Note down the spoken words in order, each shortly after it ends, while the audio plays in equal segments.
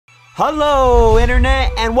Hello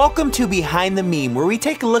Internet, and welcome to Behind the Meme, where we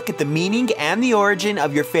take a look at the meaning and the origin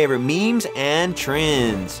of your favorite memes and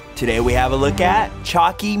trends. Today we have a look at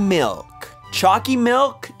chalky milk. Chalky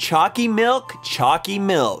milk, chalky milk, chalky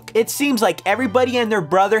milk. It seems like everybody and their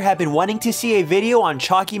brother have been wanting to see a video on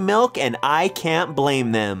chalky milk, and I can't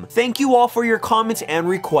blame them. Thank you all for your comments and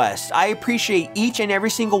requests. I appreciate each and every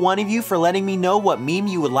single one of you for letting me know what meme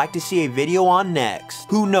you would like to see a video on next.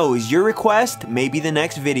 Who knows, your request may be the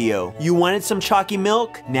next video. You wanted some chalky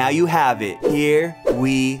milk? Now you have it. Here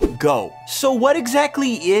we go. So what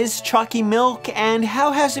exactly is chalky milk, and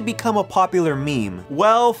how has it become a popular meme?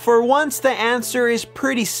 Well, for once the answer is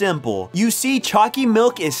pretty simple. You see, chalky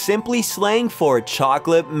milk is simply slang for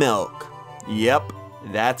chocolate milk. Yep,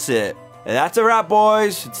 that's it. That's a wrap,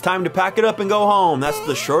 boys. It's time to pack it up and go home. That's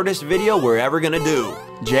the shortest video we're ever gonna do.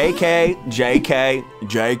 JK, JK,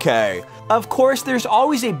 JK. Of course, there's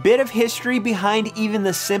always a bit of history behind even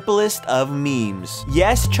the simplest of memes.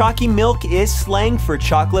 Yes, chalky milk is slang for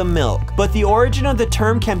chocolate milk, but the origin of the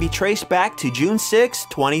term can be traced back to June 6,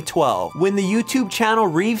 2012, when the YouTube channel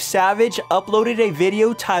Reeve Savage uploaded a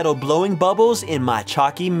video titled "Blowing Bubbles in My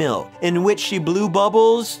Chalky Milk," in which she blew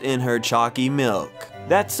bubbles in her chalky milk.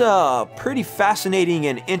 That's pretty fascinating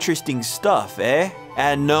and interesting stuff, eh?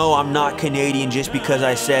 And no, I'm not Canadian just because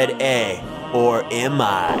I said eh, or am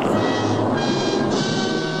I?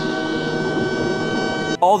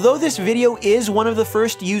 Although this video is one of the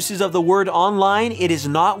first uses of the word online, it is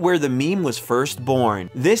not where the meme was first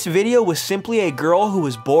born. This video was simply a girl who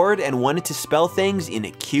was bored and wanted to spell things in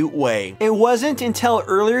a cute way. It wasn't until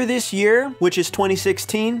earlier this year, which is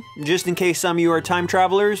 2016, just in case some of you are time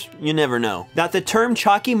travelers, you never know, that the term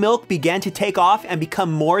chalky milk began to take off and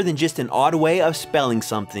become more than just an odd way of spelling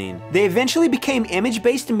something. They eventually became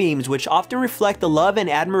image-based memes, which often reflect the love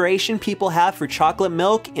and admiration people have for chocolate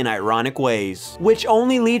milk in ironic ways, which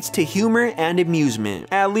only leads to humor and amusement,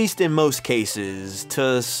 at least in most cases,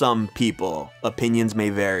 to some people. Opinions may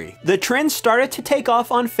vary. The trend started to take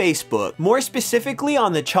off on Facebook, more specifically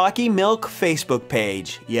on the Chalky Milk Facebook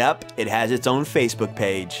page. Yep, it has its own Facebook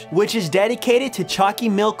page, which is dedicated to chalky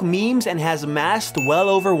milk memes and has amassed well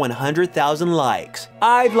over 100,000 likes.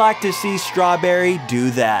 I'd like to see Strawberry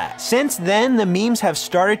do that. Since then, the memes have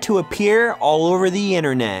started to appear all over the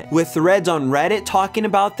internet, with threads on Reddit talking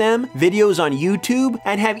about them, videos on YouTube,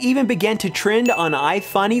 and have even begun to trend on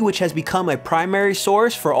iFunny, which has become a primary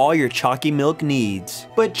source for all your chalky milk needs.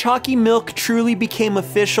 But chalky milk truly became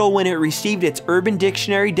official when it received its Urban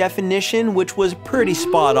Dictionary definition, which was pretty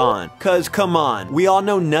spot on. Cause come on, we all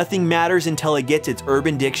know nothing matters until it gets its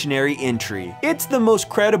Urban Dictionary entry. It's the most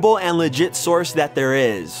credible and legit source that there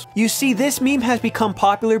is. You see, this meme has become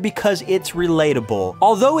popular because it's relatable.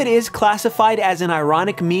 Although it is classified as an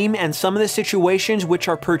ironic meme and some of the situations which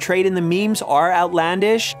are portrayed in the memes are outlandish,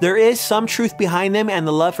 there is some truth behind them and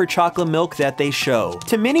the love for chocolate milk that they show.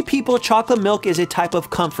 To many people, chocolate milk is a type of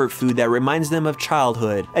comfort food that reminds them of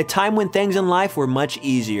childhood, a time when things in life were much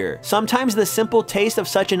easier. Sometimes the simple taste of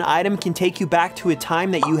such an item can take you back to a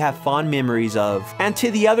time that you have fond memories of. And to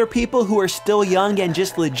the other people who are still young and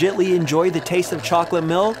just legitly enjoy the taste of chocolate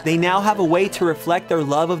milk, they now have a way to reflect their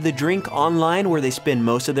love of the drink online where they spend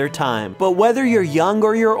most of their time. But whether you're young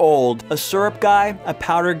or you're old, a syrup guy, a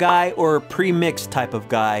powder guy, or a pre-mixed type of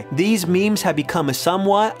guy, these memes have become a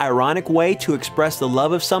somewhat ironic way to express the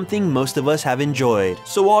love of something most of us have enjoyed.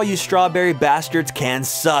 So all you strawberry bastards can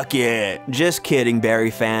suck it. Just kidding,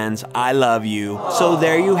 berry fans. I love you. So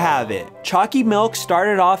there you have it. Chalky milk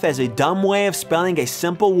started off as a dumb way of spelling a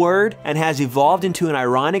simple word and has evolved into an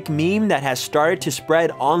ironic meme that has started to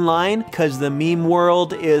spread online because the meme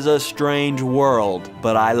world is a strange world,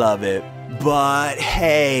 but I love it. But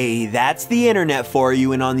hey, that's the internet for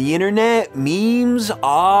you, and on the internet, memes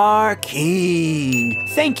are king.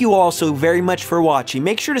 Thank you all so very much for watching.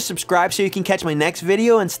 Make sure to subscribe so you can catch my next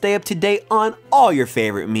video and stay up to date on all your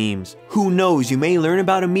favorite memes. Who knows, you may learn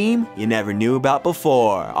about a meme you never knew about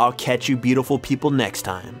before. I'll catch you beautiful people next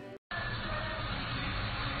time.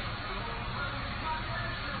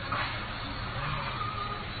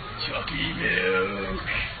 Chalky milk.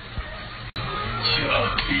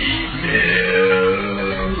 Chalky milk.